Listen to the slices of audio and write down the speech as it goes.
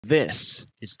This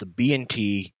is the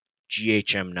B&T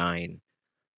GHM9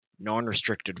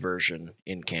 non-restricted version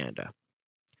in Canada.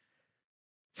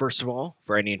 First of all,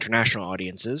 for any international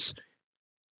audiences,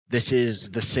 this is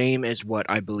the same as what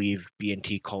I believe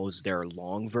B&T calls their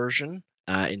long version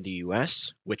in the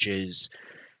US, which is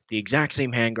the exact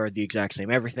same handguard, the exact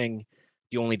same everything.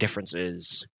 The only difference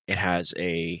is it has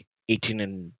a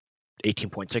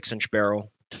 18.6 inch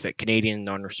barrel to fit Canadian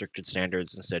non-restricted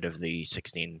standards instead of the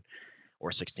 16 or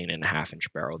 16.5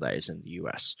 inch barrel that is in the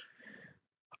US.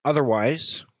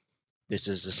 Otherwise, this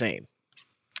is the same.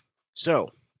 So,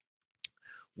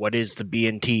 what is the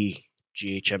B&T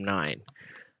GHM9?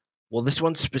 Well, this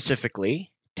one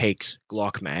specifically takes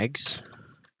Glock mags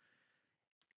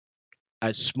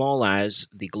as small as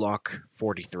the Glock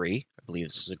 43. I believe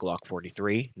this is a Glock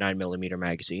 43 9mm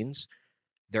magazines.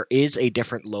 There is a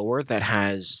different lower that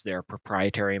has their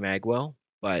proprietary magwell,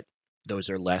 but those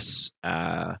are less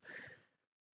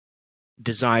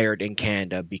desired in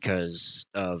Canada because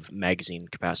of magazine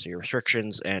capacity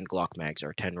restrictions, and Glock mags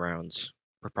are 10 rounds,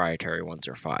 proprietary ones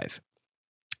are 5.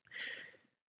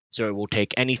 So it will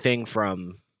take anything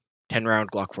from 10 round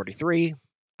Glock 43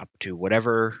 up to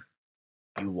whatever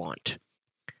you want.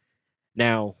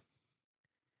 Now,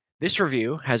 this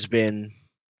review has been,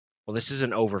 well, this is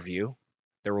an overview.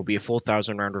 There will be a full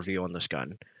 1,000 round review on this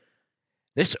gun.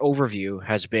 This overview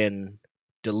has been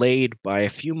delayed by a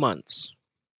few months,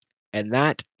 and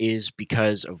that is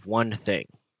because of one thing: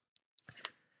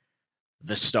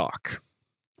 the stock.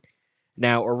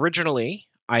 Now, originally,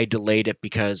 I delayed it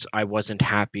because I wasn't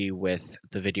happy with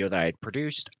the video that I had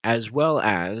produced, as well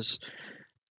as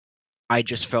I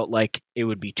just felt like it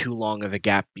would be too long of a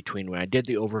gap between when I did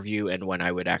the overview and when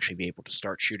I would actually be able to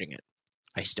start shooting it.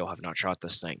 I still have not shot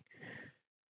this thing.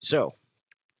 So,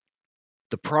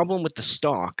 the problem with the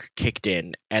stock kicked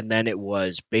in, and then it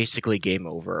was basically game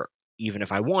over. Even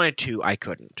if I wanted to, I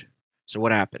couldn't. So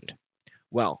what happened?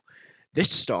 Well,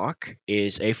 this stock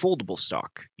is a foldable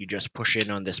stock. You just push in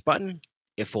on this button,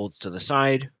 it folds to the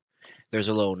side. There's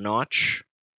a little notch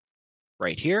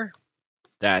right here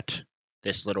that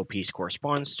this little piece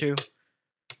corresponds to.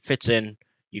 Fits in.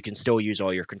 You can still use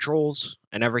all your controls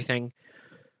and everything.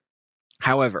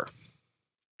 However,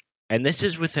 and this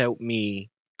is without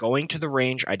me going to the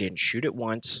range, I didn't shoot it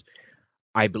once.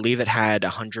 I believe it had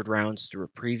 100 rounds through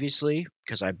it previously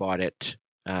because I bought it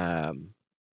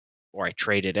or I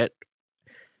traded it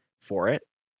for it.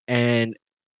 And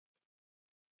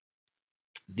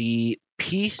the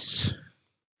piece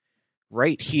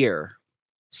right here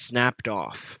snapped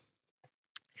off,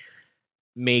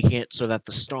 making it so that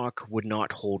the stock would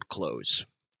not hold close.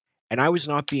 And I was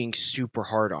not being super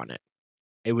hard on it.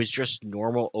 It was just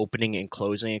normal opening and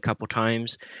closing a couple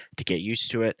times to get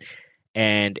used to it,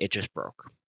 and it just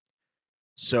broke.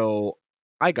 So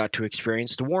I got to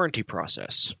experience the warranty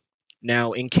process.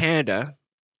 Now, in Canada,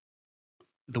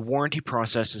 the warranty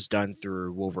process is done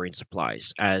through Wolverine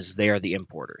Supplies, as they are the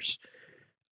importers.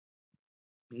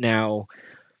 Now,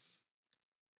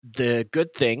 the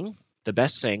good thing, the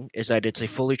best thing, is that it's a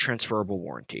fully transferable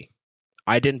warranty.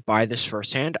 I didn't buy this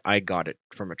firsthand. I got it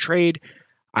from a trade.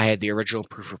 I had the original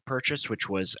proof of purchase, which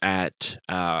was at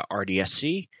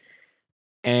RDSC,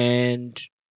 and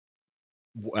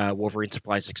Wolverine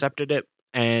Supplies accepted it,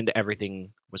 and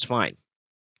everything was fine.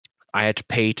 I had to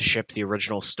pay to ship the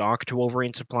original stock to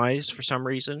Wolverine Supplies for some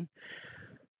reason,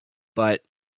 but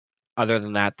other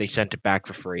than that, they sent it back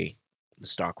for free. The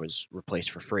stock was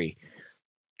replaced for free.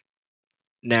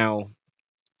 Now,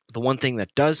 the one thing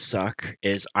that does suck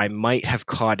is I might have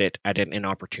caught it at an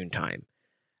inopportune time.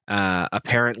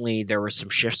 Apparently, there were some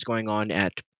shifts going on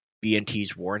at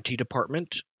B&T's warranty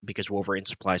department because Wolverine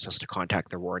Supplies has to contact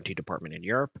their warranty department in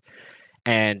Europe.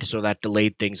 And so that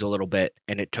delayed things a little bit,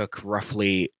 and it took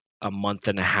roughly a month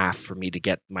and a half for me to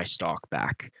get my stock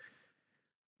back.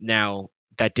 Now,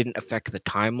 that didn't affect the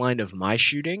timeline of my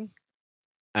shooting,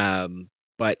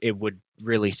 but it would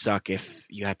really suck if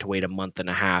you had to wait a month and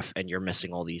a half and you're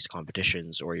missing all these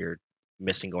competitions, or you're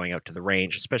missing going out to the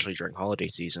range, especially during holiday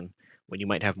season when you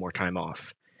might have more time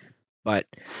off. But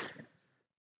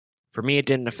for me, it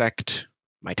didn't affect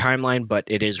my timeline, but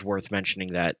it is worth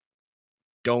mentioning that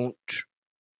don't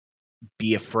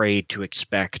be afraid to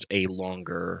expect a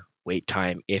longer wait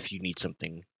time if you need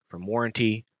something from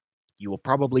warranty. You will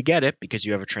probably get it because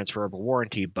you have a transferable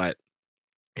warranty, but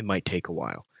it might take a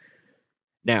while.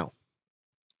 Now,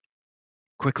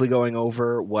 quickly going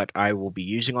over what I will be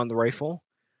using on the rifle.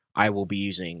 I will be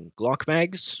using Glock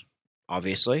mags,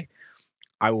 obviously.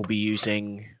 I will be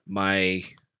using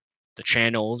the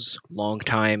channel's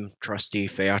longtime trusty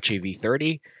Feyace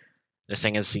V30. This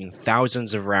thing has seen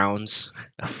thousands of rounds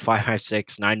of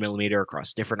 5.56, 9mm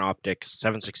across different optics,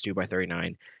 7.62 by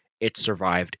 39. It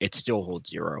survived. It still holds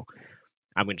 0.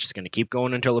 I'm just going to keep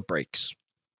going until it breaks.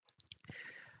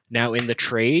 Now, in the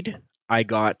trade, I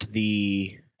got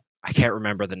I can't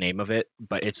remember the name of it,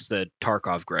 but it's the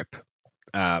Tarkov grip.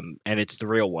 And it's the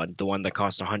real one, the one that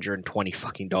costs $120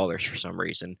 fucking for some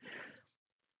reason.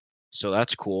 So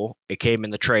that's cool. It came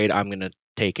in the trade. I'm going to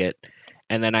take it.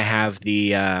 And then I have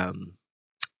the,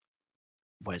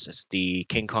 what is this? The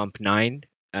King Comp 9,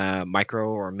 micro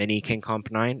or mini King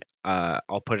Comp 9.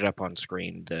 I'll put it up on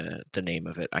screen, the name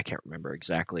of it. I can't remember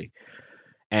exactly.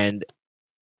 And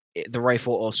the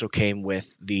rifle also came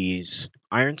with these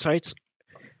iron sights.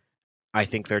 I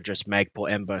think they're just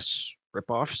Magpul Mbus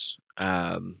ripoffs.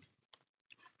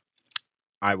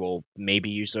 I will maybe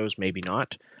use those, maybe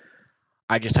not.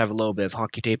 I just have a little bit of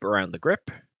hockey tape around the grip,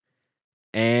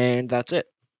 and that's it.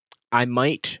 I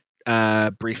might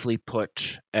briefly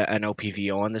put an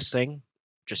OPVO on this thing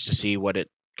just to see what it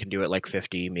can do at like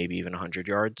 50, maybe even 100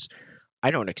 yards.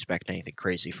 I don't expect anything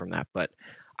crazy from that, but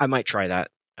I might try that.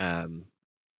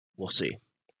 We'll see.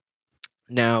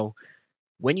 Now,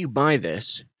 when you buy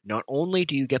this, not only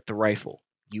do you get the rifle,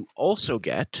 you also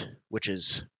get, which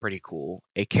is pretty cool,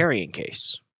 a carrying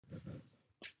case.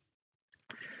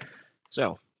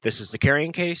 So, this is the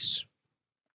carrying case.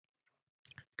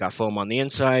 Got foam on the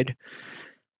inside.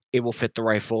 It will fit the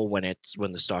rifle when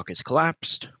the stock is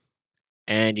collapsed,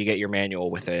 and you get your manual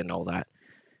with it and all that.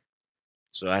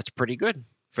 So that's pretty good.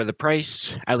 For the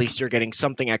price, at least you're getting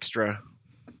something extra.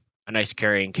 A nice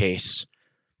carrying case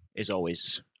is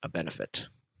always a benefit.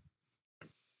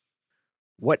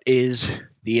 What is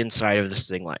the inside of this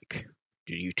thing like?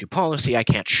 Due to policy, I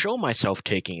can't show myself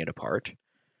taking it apart,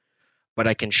 but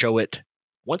I can show it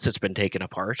once it's been taken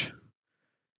apart,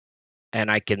 and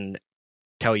I can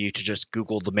tell you to just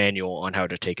Google the manual on how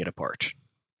to take it apart.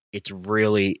 It's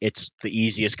the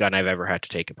easiest gun I've ever had to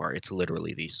take apart. It's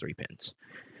literally these 3 pins.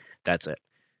 That's it.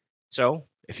 So,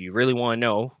 if you really want to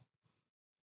know,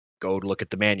 go look at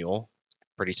the manual.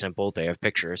 Pretty simple. They have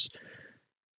pictures.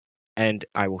 And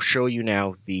I will show you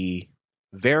now the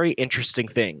very interesting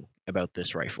thing about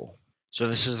this rifle. So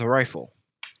this is the rifle.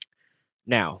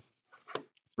 Now,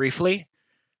 briefly,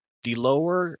 the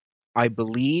lower, I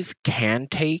believe, can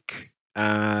take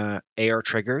AR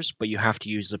triggers, but you have to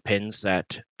use the pins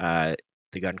that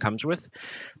the gun comes with.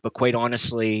 But quite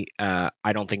honestly,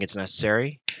 I don't think it's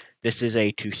necessary. This is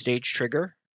a 2-stage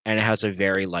trigger, and it has a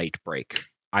very light break.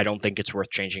 I don't think it's worth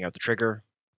changing out the trigger.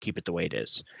 Keep it the way it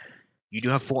is. You do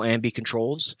have full ambi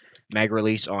controls, mag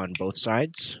release on both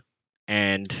sides,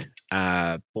 and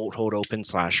bolt hold open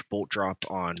 / bolt drop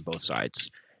on both sides.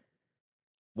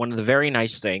 One of the very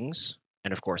nice things,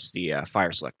 and of course the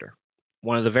fire selector.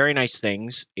 One of the very nice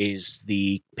things is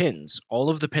the pins. All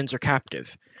of the pins are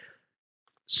captive.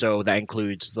 So that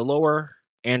includes the lower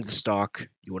and the stock.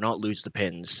 You will not lose the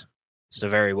pins. It's a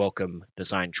very welcome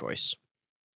design choice.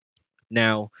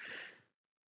 Now,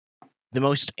 the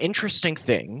most interesting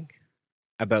thing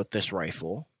about this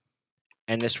rifle,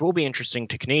 and this will be interesting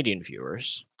to Canadian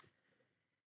viewers,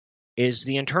 is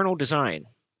the internal design.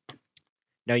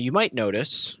 Now, you might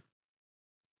notice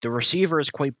the receiver is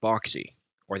quite boxy,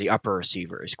 or the upper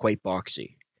receiver is quite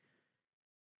boxy.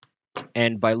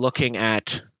 And by looking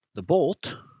at the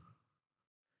bolt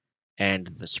and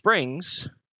the springs,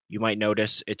 you might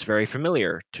notice it's very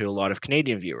familiar to a lot of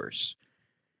Canadian viewers.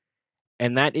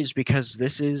 And that is because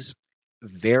this is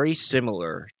very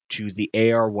similar to the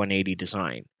AR-180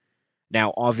 design.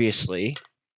 Now, obviously,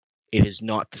 it is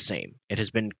not the same. It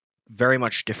has been very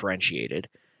much differentiated,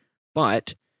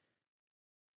 but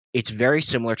it's very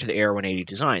similar to the AR-180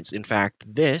 designs. In fact,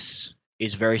 this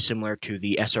is very similar to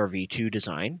the SRV2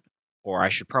 design, or I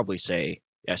should probably say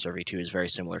SRV2 is very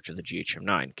similar to the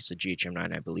GHM9, because the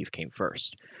GHM9, I believe, came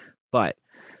first. But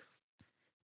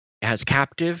it has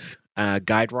captive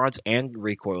guide rods and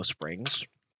recoil springs.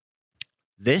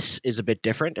 This is a bit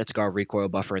different. It's got a recoil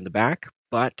buffer in the back,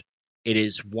 but it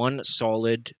is one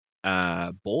solid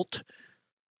bolt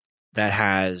that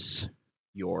has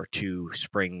your 2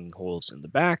 spring holes in the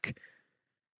back,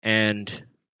 and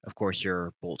of course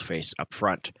your bolt face up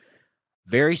front.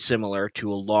 Very similar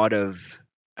to a lot of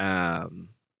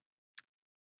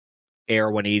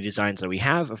AR-180 designs that we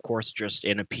have, of course, just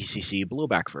in a PCC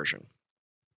blowback version.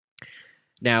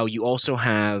 Now, you also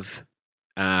have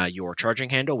your charging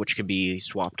handle, which can be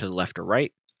swapped to the left or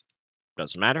right.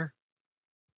 Doesn't matter.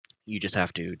 You just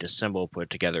have to disassemble, put it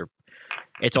together.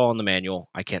 It's all in the manual.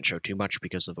 I can't show too much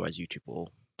because otherwise YouTube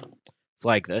will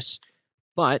flag this.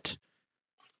 But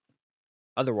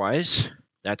otherwise,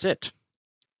 that's it.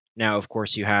 Now, of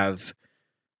course, you have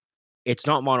It's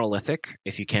not monolithic,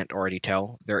 if you can't already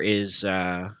tell. There is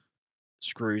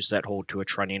screws that hold to a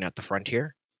trunnion at the front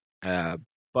here,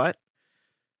 but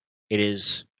it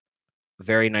is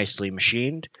very nicely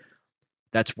machined.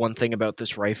 That's one thing about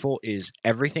this rifle is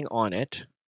everything on it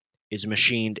is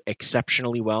machined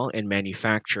exceptionally well and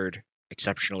manufactured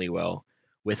exceptionally well,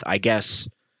 with, I guess,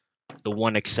 the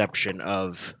one exception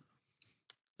of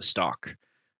the stock.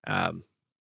 Um,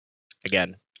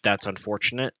 Again, that's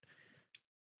unfortunate,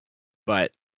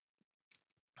 but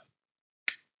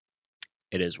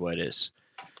it is what it is.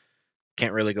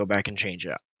 Can't really go back and change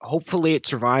it. Hopefully, it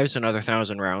survives another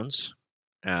 1,000 rounds.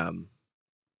 Um,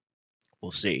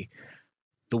 we'll see.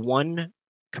 The one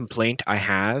complaint I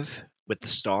have with the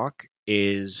stock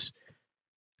is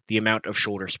the amount of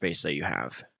shoulder space that you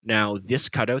have. Now, this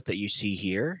cutout that you see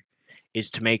here is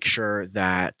to make sure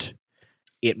that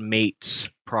it mates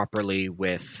properly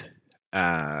with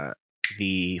uh,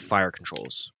 the fire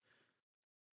controls.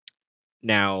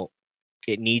 Now,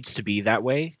 it needs to be that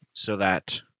way so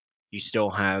that you still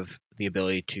have the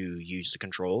ability to use the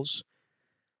controls.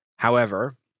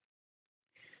 However,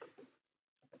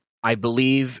 I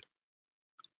believe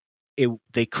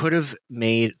they could have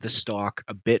made the stock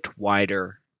a bit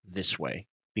wider this way,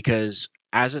 because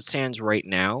as it stands right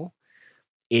now,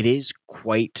 it is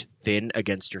quite thin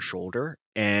against your shoulder,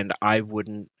 and I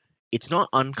wouldn't. It's not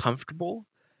uncomfortable,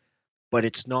 but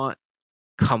it's not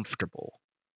comfortable.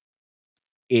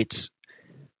 It's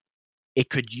it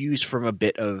could use from a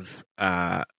bit of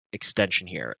extension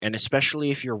here, and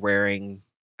especially if you're wearing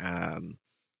um,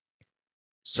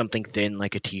 something thin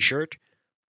like a t-shirt,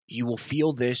 you will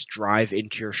feel this drive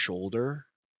into your shoulder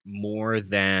more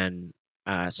than,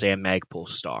 say, a Magpul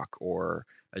stock or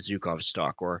a Zukov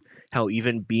stock, or hell,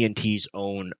 even B&T's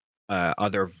own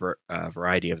other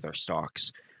variety of their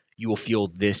stocks. You will feel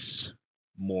this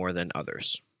more than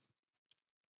others.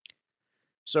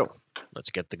 So let's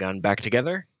get the gun back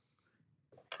together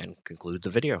and conclude the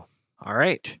video. All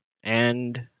right,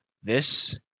 and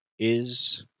this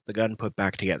is the gun put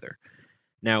back together.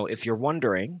 Now, if you're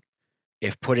wondering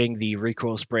if putting the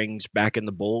recoil springs back in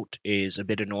the bolt is a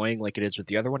bit annoying like it is with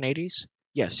the other 180s,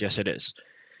 yes, it is.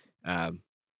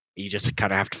 You just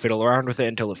kind of have to fiddle around with it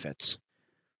until it fits.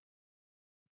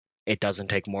 It doesn't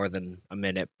take more than a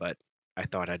minute, but I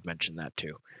thought I'd mention that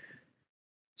too.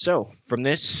 So from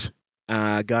this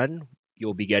gun,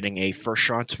 you'll be getting a first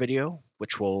shots video,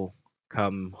 which will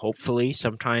come hopefully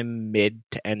sometime mid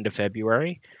to end of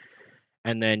February.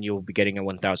 And then you'll be getting a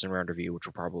 1,000 round review, which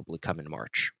will probably come in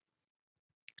March.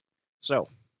 So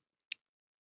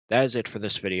that is it for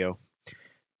this video.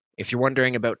 If you're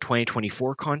wondering about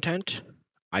 2024 content,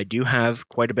 I do have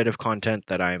quite a bit of content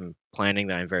that I'm planning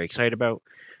that I'm very excited about.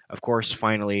 Of course,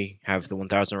 finally have the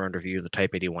 1,000 round review of the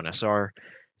Type 81 SR.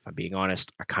 If I'm being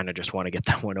honest, I kind of just want to get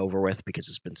that one over with because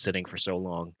it's been sitting for so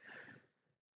long.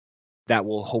 That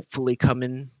will hopefully come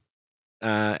in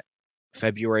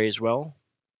February as well.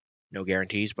 No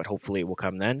guarantees, but hopefully it will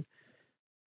come then.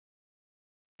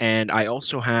 And I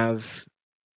also have,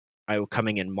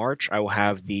 coming in March, I will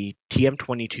have the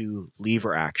TM22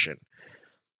 lever action.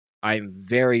 I'm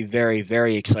very, very,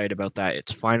 very excited about that.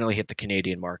 It's finally hit the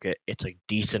Canadian market. It's a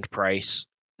decent price.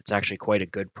 It's actually quite a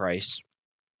good price.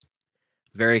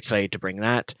 Very excited to bring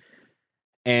that.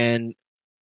 And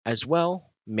as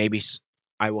well, maybe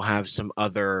I will have some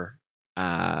other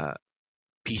PCCs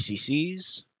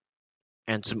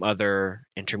and some other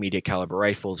intermediate caliber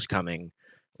rifles coming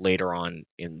later on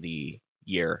in the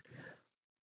year.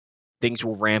 Things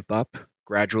will ramp up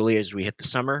gradually as we hit the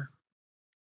summer.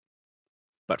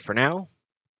 But for now,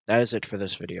 that is it for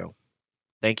this video.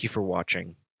 Thank you for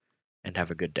watching, and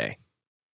have a good day.